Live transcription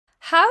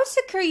How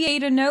to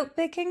create a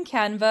notebook in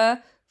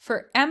Canva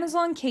for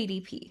Amazon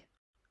KDP.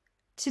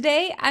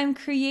 Today, I'm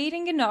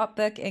creating a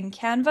notebook in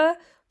Canva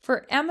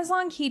for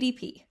Amazon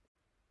KDP.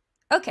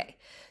 Okay,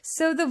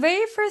 so the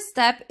very first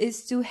step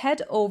is to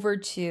head over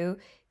to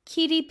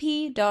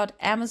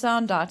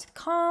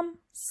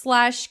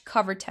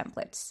kdp.amazon.com/cover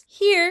templates.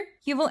 Here,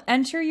 you will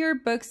enter your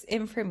book's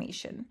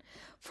information.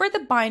 For the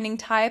binding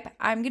type,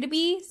 I'm going to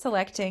be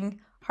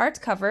selecting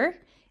hardcover.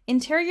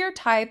 Interior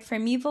type for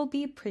me will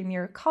be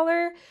premier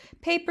color.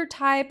 Paper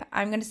type,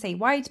 I'm going to say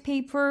white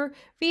paper.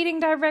 Reading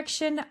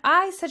direction,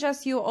 I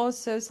suggest you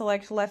also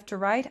select left to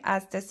right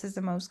as this is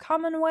the most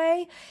common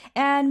way.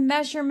 And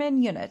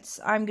measurement units,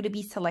 I'm going to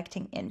be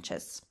selecting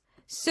inches.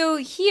 So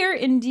here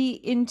in the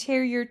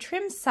interior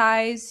trim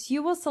size,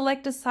 you will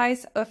select the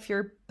size of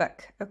your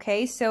book,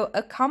 okay? So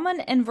a common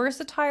and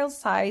versatile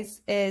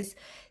size is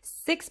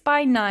 6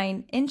 by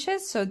 9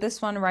 inches, so this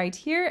one right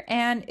here,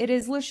 and it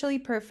is literally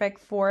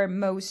perfect for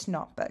most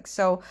notebooks.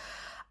 So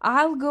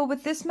I'll go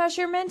with this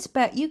measurement,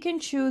 but you can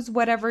choose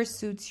whatever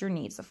suits your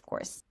needs, of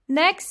course.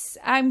 Next,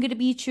 I'm going to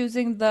be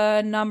choosing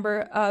the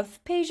number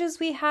of pages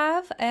we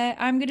have.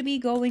 I'm going to be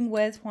going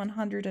with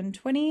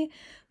 120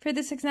 for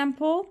this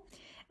example.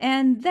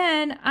 And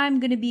then I'm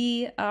going to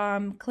be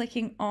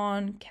clicking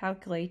on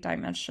Calculate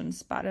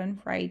Dimensions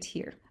button right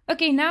here.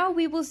 Okay, now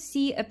we will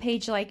see a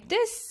page like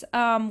this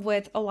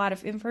with a lot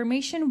of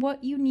information.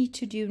 What you need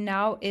to do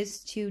now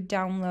is to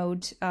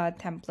download a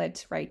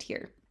template right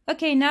here.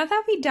 Okay, now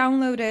that we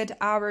downloaded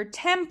our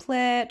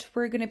template,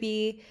 we're going to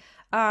be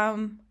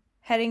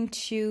heading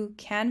to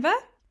Canva.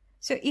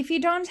 So if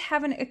you don't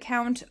have an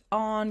account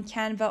on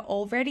Canva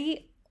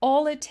already,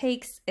 all it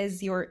takes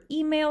is your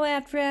email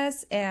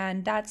address,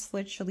 and that's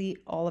literally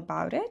all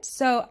about it.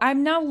 So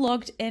I'm now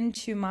logged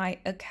into my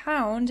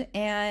account,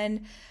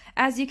 and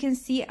as you can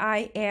see,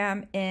 I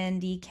am in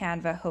the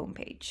Canva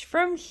homepage.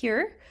 From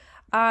here,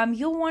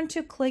 you'll want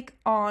to click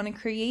on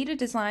Create a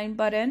Design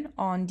button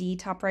on the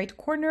top right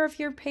corner of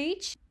your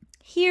page.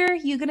 Here,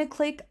 you're gonna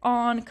click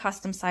on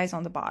Custom Size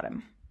on the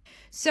bottom.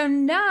 So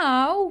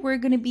now we're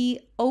gonna be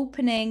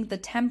opening the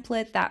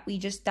template that we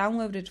just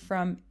downloaded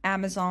from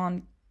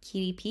Amazon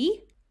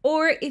KDP.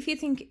 Or if you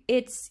think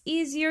it's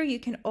easier, you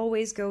can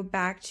always go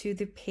back to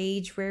the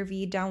page where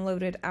we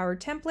downloaded our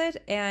template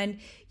and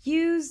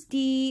use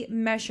the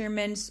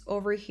measurements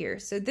over here.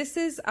 So this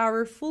is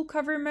our full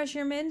cover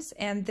measurements,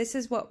 and this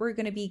is what we're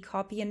going to be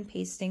copy and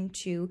pasting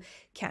to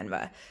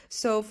Canva.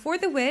 So for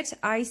the width,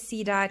 I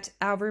see that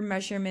our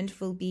measurement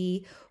will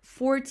be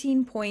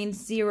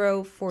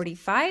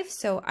 14.045.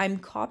 So I'm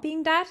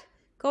copying that,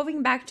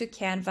 going back to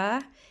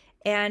Canva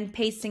and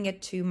pasting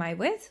it to my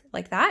width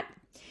like that.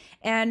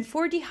 And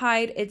for the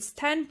height, it's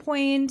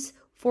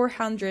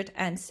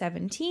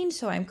 10.417.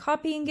 So I'm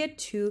copying it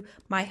to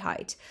my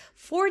height.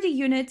 For the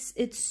units,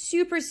 it's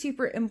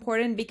super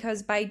important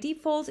because by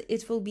default,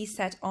 it will be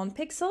set on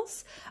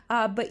pixels,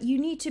 but you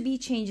need to be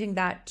changing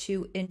that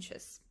to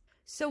inches.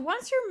 So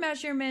once your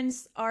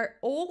measurements are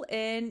all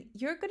in,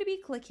 you're going to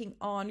be clicking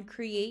on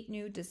Create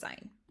New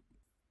Design.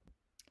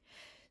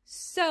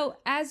 So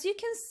as you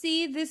can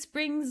see, this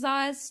brings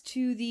us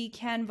to the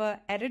Canva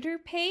editor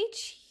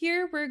page.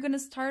 Here we're going to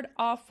start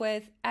off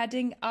with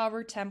adding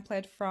our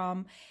template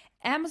from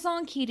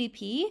Amazon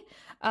KDP.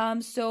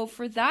 So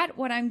for that,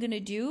 what I'm going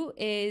to do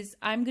is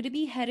I'm going to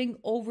be heading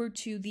over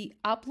to the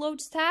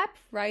Uploads tab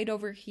right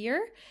over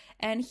here.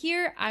 And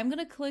here I'm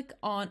going to click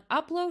on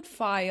Upload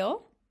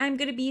File. I'm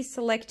going to be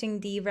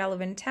selecting the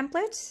relevant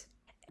template.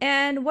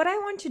 And what I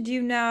want to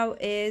do now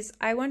is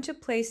I want to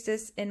place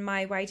this in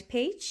my white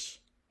page.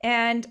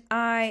 And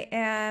I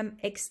am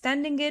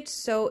extending it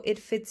so it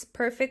fits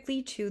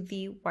perfectly to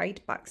the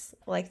white box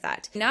like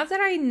that. Now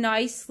that I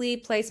nicely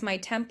place my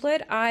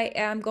template, I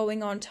am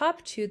going on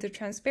top to the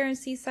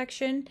transparency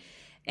section,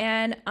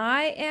 and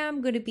I am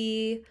going to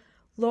be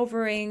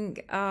lowering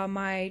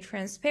my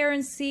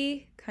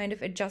transparency, kind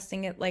of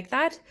adjusting it like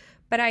that.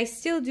 But I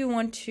still do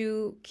want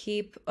to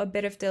keep a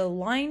bit of the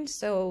line,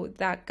 so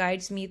that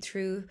guides me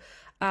through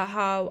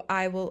how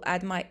I will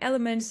add my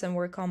elements and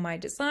work on my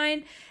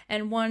design.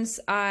 And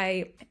once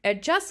I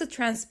adjust the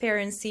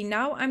transparency,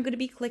 now I'm going to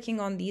be clicking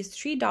on these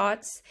 3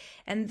 dots,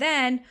 and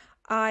then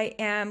I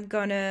am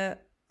gonna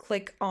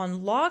click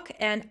on lock,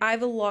 and I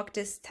will lock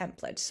this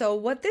template. So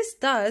what this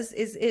does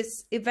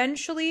is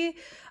eventually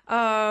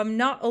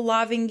not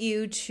allowing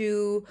you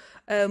to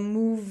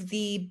move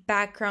the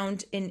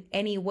background in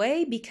any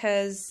way,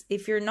 because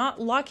if you're not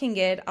locking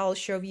it, I'll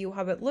show you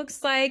how it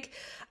looks like.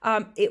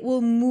 It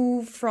will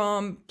move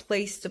from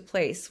place to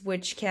place,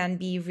 which can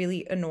be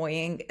really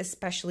annoying,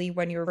 especially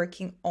when you're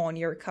working on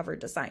your cover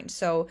design.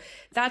 So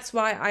that's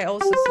why I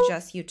also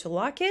suggest you to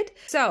lock it.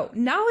 So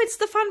now it's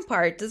the fun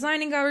part,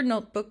 designing our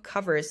notebook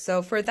covers.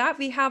 So for that,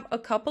 we have a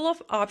couple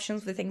of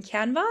options within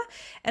Canva,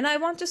 and I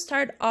want to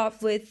start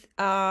off with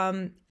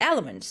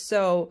elements.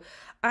 So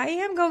I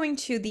am going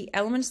to the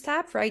Elements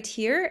tab right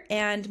here,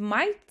 and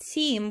my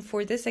theme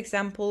for this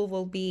example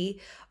will be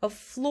a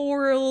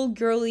floral,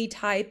 girly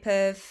type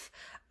of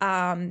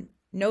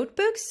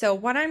notebook. So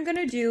what I'm going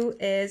to do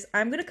is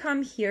I'm going to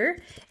come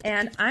here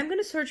and I'm going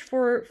to search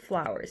for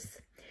flowers.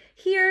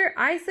 Here,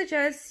 I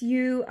suggest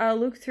you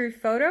look through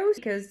photos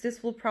because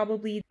this will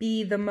probably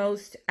be the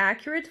most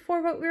accurate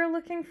for what we're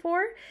looking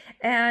for.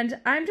 And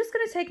I'm just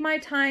going to take my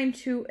time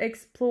to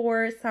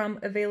explore some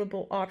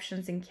available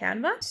options in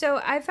Canva. So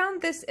I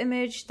found this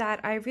image that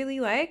I really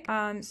like.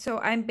 So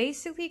I'm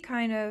basically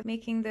kind of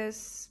making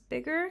this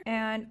bigger,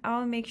 and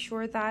I'll make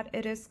sure that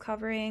it is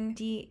covering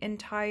the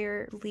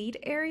entire lead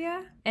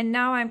area. And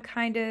now I'm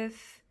kind of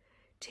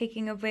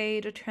taking away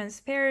the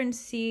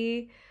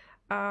transparency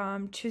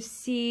to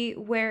see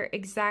where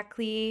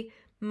exactly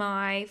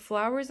my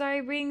flowers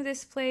are being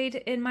displayed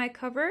in my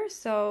cover.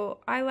 So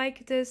I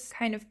like this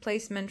kind of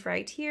placement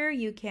right here.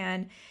 You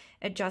can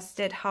adjust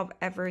it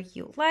however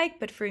you like,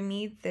 but for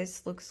me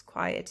this looks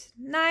quite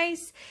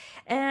nice.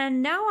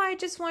 And now I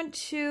just want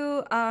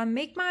to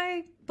make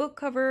my book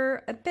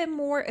cover a bit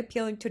more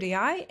appealing to the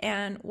eye,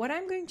 and what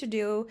I'm going to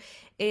do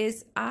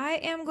is I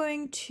am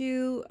going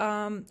to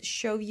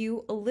show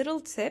you a little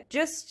tip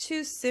just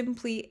to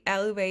simply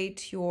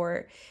elevate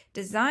your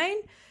design.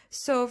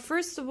 So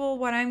first of all,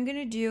 what I'm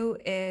gonna do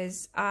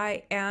is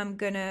I am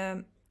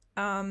gonna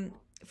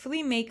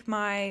fully make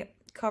my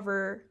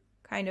cover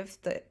kind of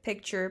the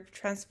picture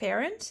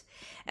transparent,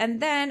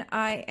 and then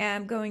I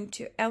am going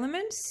to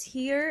elements.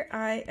 Here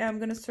I am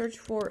going to search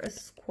for a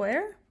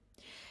square,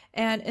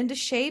 and in the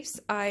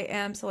shapes I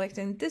am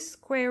selecting this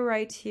square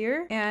right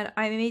here, and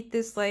I made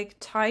this like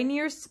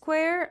tinier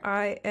square.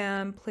 I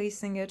am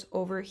placing it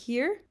over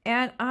here,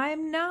 and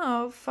I'm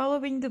now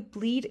following the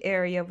bleed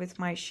area with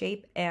my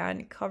shape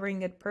and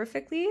covering it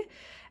perfectly.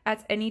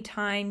 At any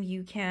time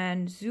you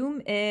can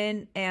zoom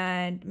in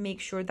and make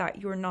sure that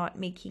you're not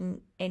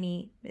making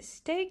any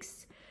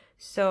mistakes.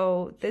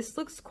 So this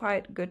looks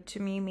quite good to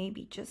me,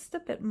 maybe just a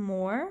bit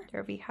more.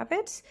 There we have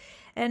it.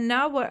 And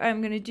now what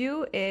I'm going to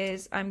do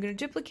is I'm going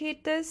to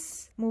duplicate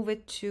this, move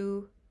it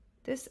to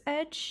this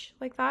edge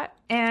like that.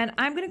 And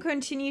I'm going to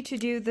continue to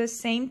do the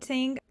same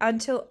thing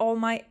until all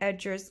my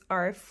edges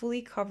are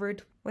fully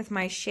covered with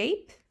my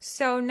shape.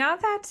 So now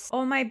that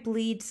all my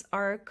bleeds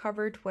are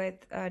covered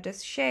with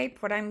this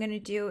shape, what I'm going to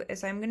do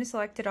is I'm going to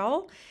select it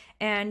all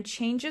and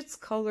change its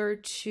color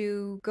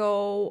to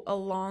go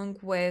along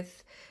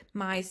with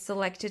my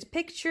selected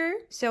picture.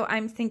 So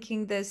I'm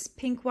thinking this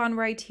pink one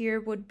right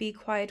here would be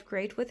quite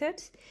great with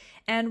it.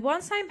 And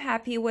once I'm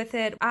happy with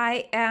it,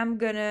 I am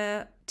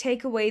gonna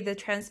take away the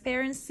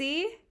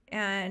transparency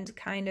and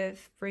kind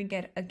of bring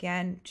it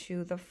again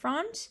to the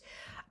front.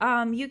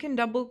 You can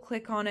double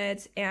click on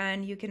it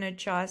and you can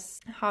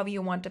adjust how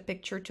you want the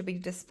picture to be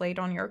displayed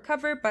on your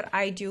cover, but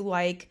I do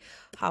like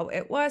how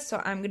it was,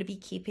 so I'm going to be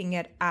keeping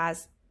it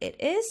as it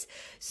is.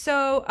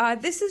 So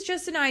this is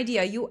just an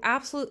idea. You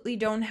absolutely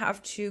don't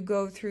have to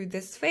go through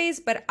this phase,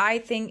 but I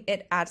think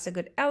it adds a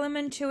good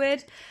element to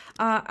it.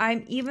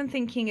 I'm even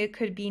thinking it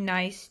could be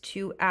nice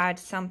to add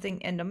something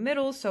in the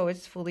middle so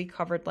it's fully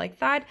covered like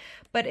that,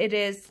 but it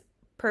is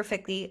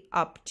perfectly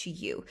up to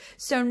you.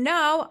 So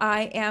now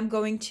I am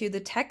going to the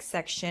text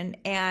section,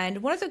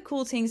 and one of the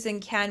cool things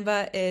in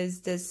Canva is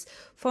this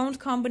font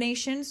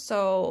combination.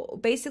 So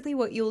basically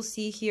what you'll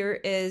see here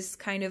is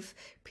kind of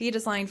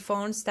pre-designed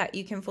fonts that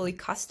you can fully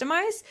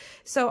customize.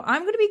 So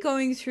I'm going to be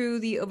going through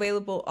the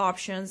available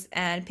options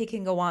and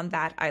picking a one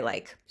that I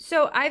like.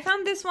 So I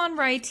found this one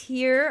right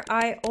here.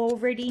 I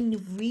already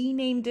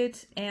renamed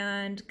it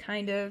and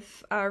kind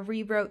of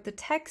rewrote the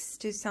text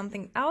to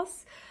something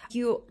else.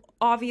 You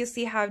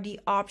obviously have the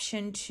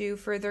option to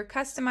further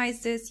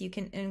customize this. You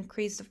can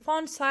increase the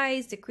font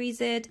size,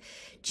 decrease it,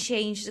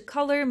 change the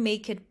color,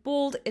 make it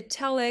bold,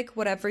 italic,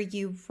 whatever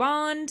you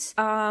want.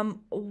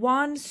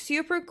 One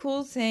super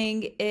cool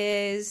thing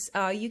is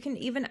you can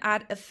even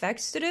add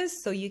effects to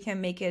this. So you can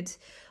make it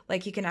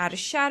like, you can add a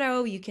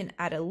shadow, you can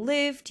add a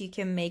lift, you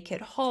can make it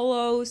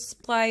hollow,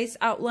 splice,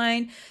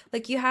 outline.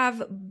 Like, you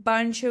have a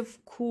bunch of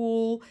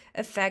cool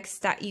effects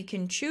that you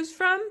can choose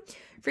from.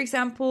 For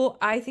example,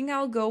 I think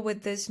I'll go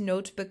with this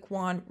notebook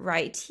one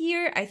right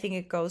here. I think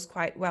it goes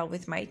quite well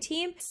with my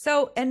team.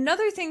 So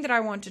another thing that I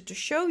wanted to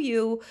show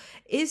you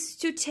is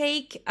to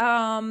take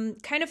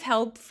kind of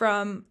help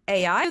from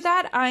AI. So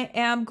that I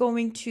am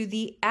going to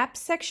the app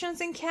sections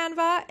in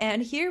Canva,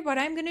 and here what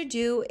I'm going to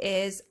do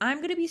is I'm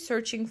going to be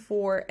searching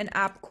for an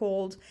app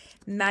called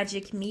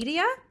Magic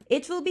Media.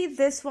 It will be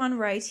this one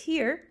right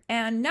here.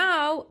 And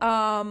now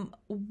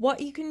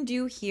what you can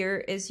do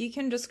here is you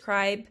can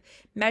describe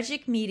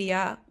Magic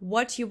Media,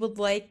 what you would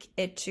like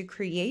it to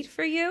create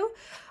for you.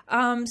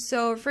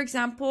 So for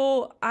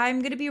example, I'm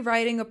going to be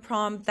writing a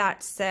prompt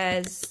that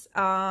says,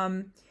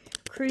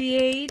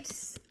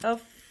 create a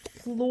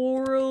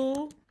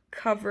floral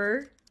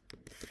cover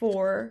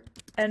for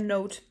a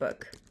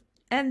notebook.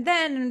 And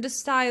then in the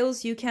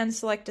styles, you can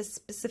select a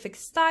specific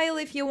style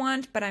if you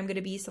want, but I'm going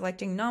to be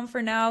selecting none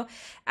for now.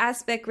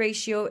 Aspect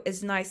ratio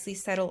is nicely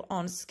settled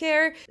on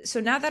square. So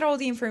now that all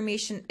the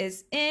information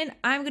is in,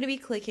 I'm going to be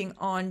clicking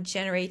on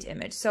generate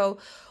image. So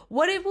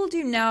what it will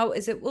do now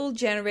is it will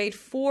generate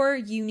 4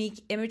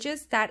 unique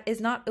images that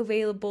is not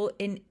available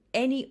in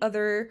any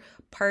other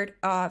part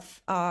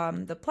of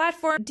the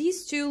platform.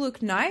 These two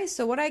look nice.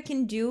 So what I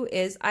can do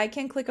is I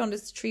can click on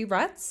these three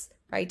dots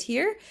right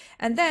here,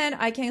 and then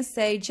I can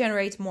say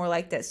generate more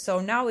like this. So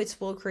now it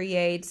will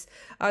create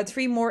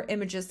 3 more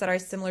images that are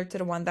similar to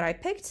the one that I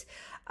picked.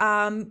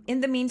 In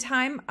the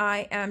meantime,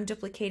 I am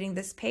duplicating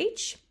this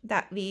page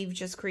that we've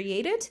just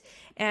created,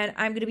 and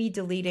I'm going to be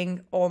deleting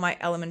all my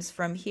elements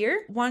from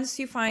here. Once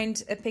you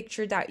find a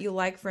picture that you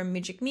like from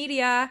Magic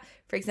Media,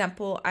 for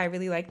example, I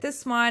really like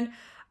this one,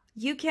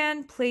 you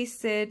can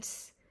place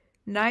it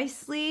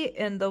nicely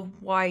in the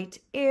white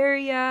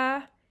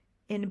area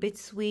in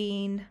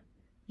between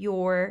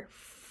your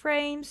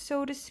frame,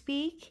 so to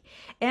speak.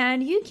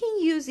 And you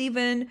can use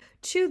even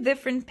 2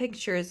 different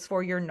pictures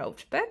for your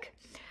notebook.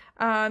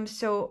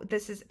 So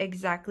this is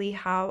exactly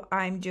how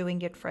I'm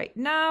doing it right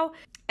now.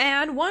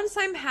 And once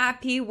I'm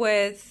happy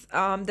with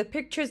the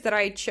pictures that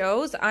I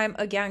chose, I'm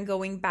again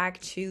going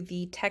back to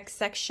the text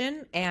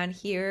section, and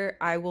here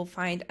I will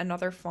find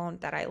another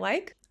font that I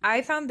like.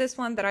 I found this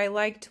one that I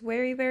liked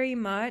very, very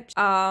much,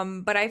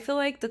 but I feel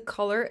like the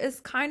color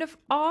is kind of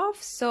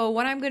off. So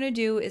what I'm going to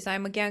do is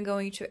I'm again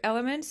going to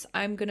elements.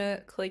 I'm going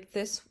to click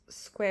this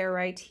square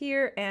right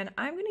here, and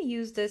I'm going to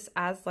use this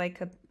as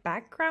like a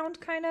background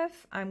kind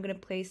of. I'm going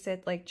to place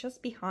it like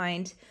just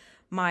behind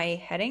my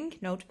heading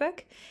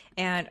notebook,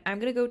 and I'm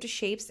going to go to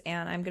shapes,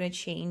 and I'm going to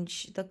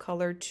change the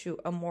color to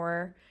a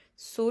more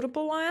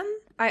suitable one.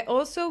 I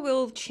also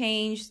will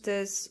change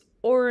this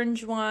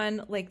orange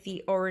one, like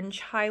the orange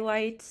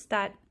highlights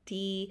that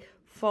the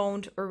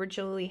font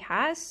originally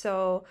has.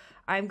 So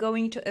I'm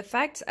going to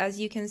effects. As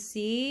you can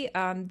see,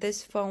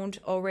 this font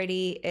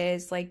already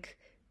is like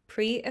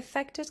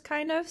pre-affected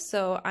kind of.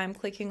 So I'm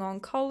clicking on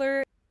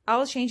color.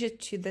 I'll change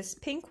it to this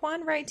pink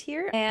one right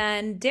here.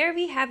 And there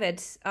we have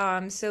it.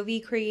 So we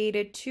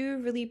created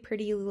 2 really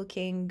pretty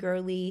looking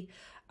girly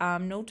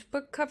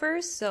notebook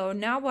covers. So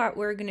now what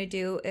we're gonna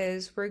do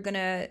is we're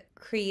gonna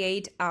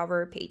create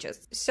our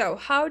pages. So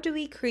how do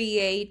we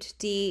create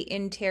the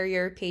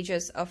interior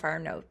pages of our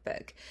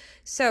notebook?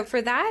 So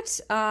for that,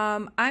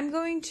 I'm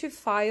going to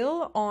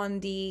file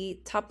on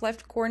the top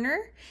left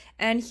corner,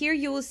 and here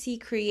you will see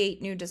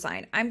create new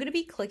design. I'm going to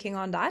be clicking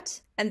on that,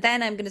 and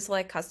then I'm going to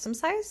select custom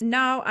size.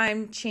 Now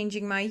I'm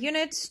changing my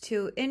units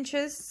to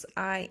inches.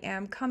 I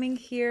am coming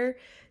here.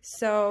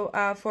 So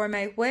for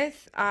my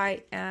width,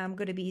 I am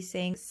going to be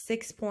saying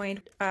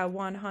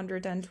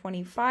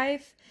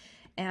 6.125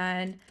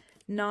 and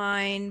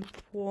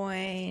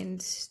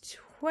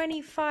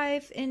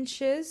 9.25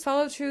 inches.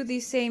 Follow through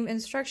the same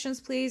instructions,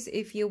 please,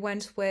 if you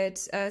went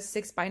with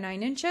 6 by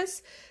 9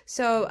 inches.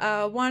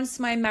 So once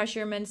my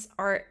measurements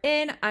are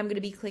in, I'm going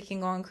to be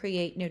clicking on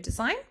create new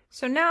design.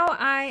 So now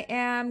I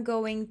am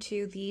going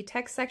to the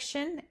text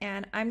section,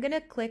 and I'm going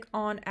to click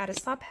on add a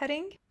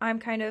subheading. I'm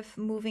kind of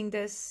moving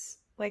this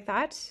like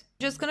that.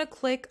 Just gonna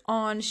click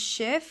on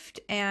shift,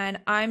 and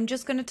I'm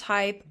just gonna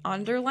type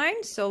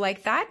underline, so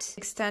like that.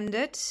 Extend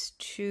it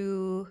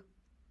to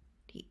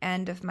the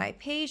end of my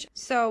page.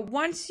 So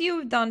once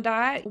you've done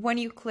that, when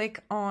you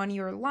click on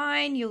your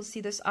line, you'll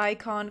see this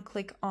icon.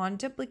 Click on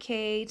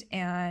duplicate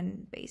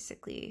and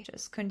basically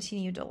just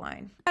continue the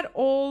line.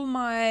 All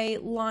my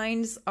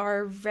lines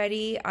are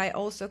ready. I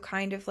also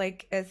kind of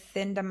like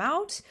thin them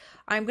out.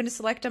 I'm going to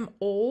select them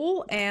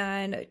all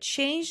and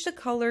change the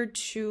color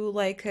to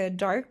like a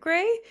dark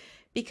gray,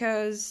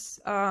 because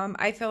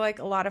I feel like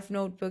a lot of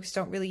notebooks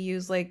don't really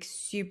use like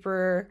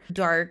super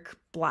dark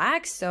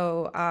black.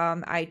 So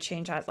I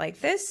change that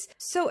like this.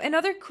 So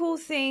another cool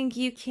thing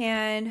you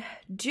can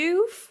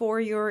do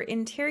for your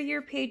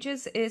interior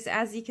pages is,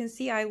 as you can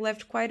see, I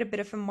left quite a bit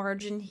of a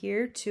margin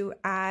here to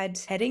add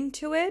heading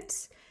to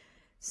it.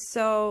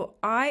 So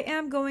I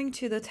am going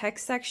to the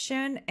text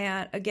section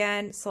and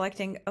again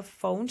selecting a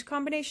font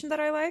combination that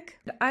I like.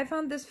 I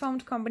found this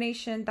font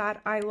combination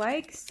that I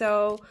like.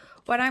 So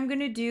what I'm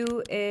going to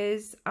do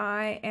is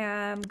I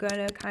am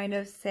going to kind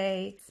of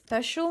say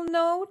special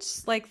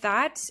notes like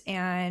that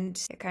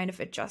and kind of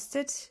adjust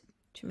it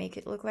to make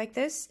it look like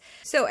this.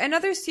 So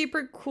another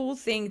super cool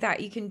thing that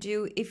you can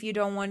do if you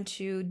don't want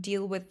to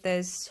deal with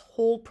this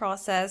whole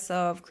process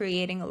of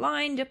creating a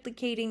line,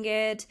 duplicating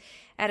it,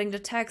 adding the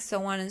text,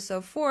 so on and so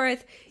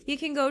forth, you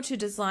can go to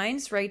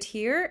designs right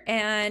here,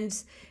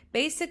 and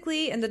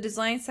basically in the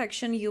design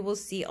section you will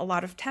see a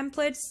lot of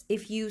templates.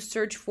 If you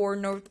search for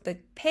notebook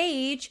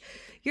page,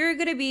 you're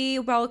going to be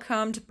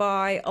welcomed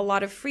by a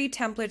lot of free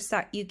templates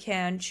that you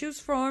can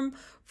choose from.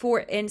 For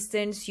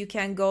instance, you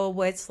can go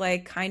with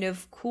like kind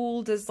of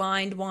cool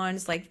designed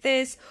ones like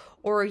this,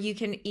 or you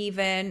can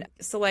even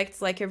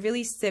select like a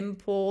really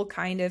simple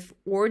kind of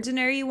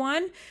ordinary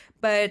one.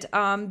 But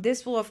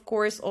this will of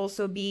course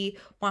also be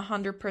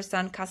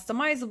 100%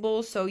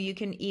 customizable, so you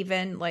can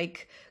even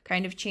like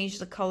kind of change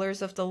the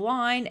colors of the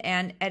line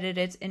and edit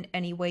it in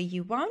any way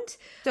you want.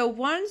 So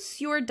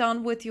once you're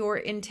done with your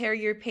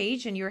interior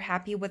page and you're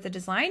happy happy with the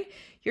design,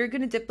 you're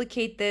going to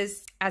duplicate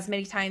this as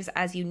many times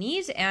as you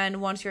need.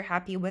 And once you're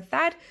happy with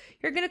that,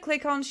 you're going to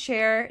click on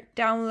share,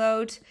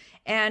 download,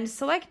 and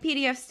select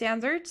PDF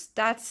standards.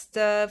 That's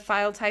the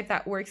file type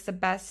that works the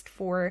best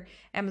for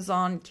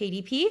Amazon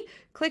KDP.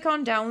 Click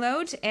on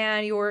download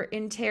and your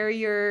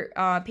interior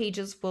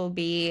pages will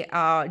be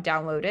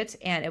downloaded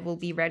and it will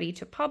be ready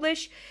to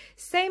publish.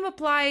 Same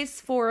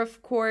applies for,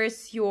 of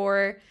course,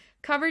 your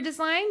cover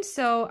design.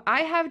 So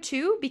I have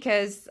two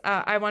because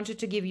I wanted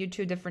to give you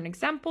two different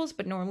examples,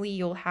 but normally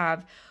you'll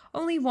have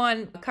only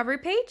one cover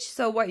page.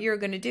 So what you're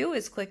going to do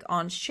is click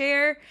on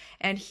share,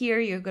 and here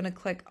you're going to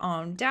click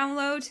on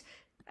download.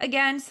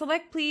 Again,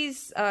 select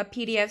please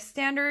PDF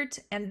standard,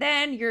 and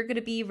then you're going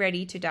to be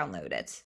ready to download it.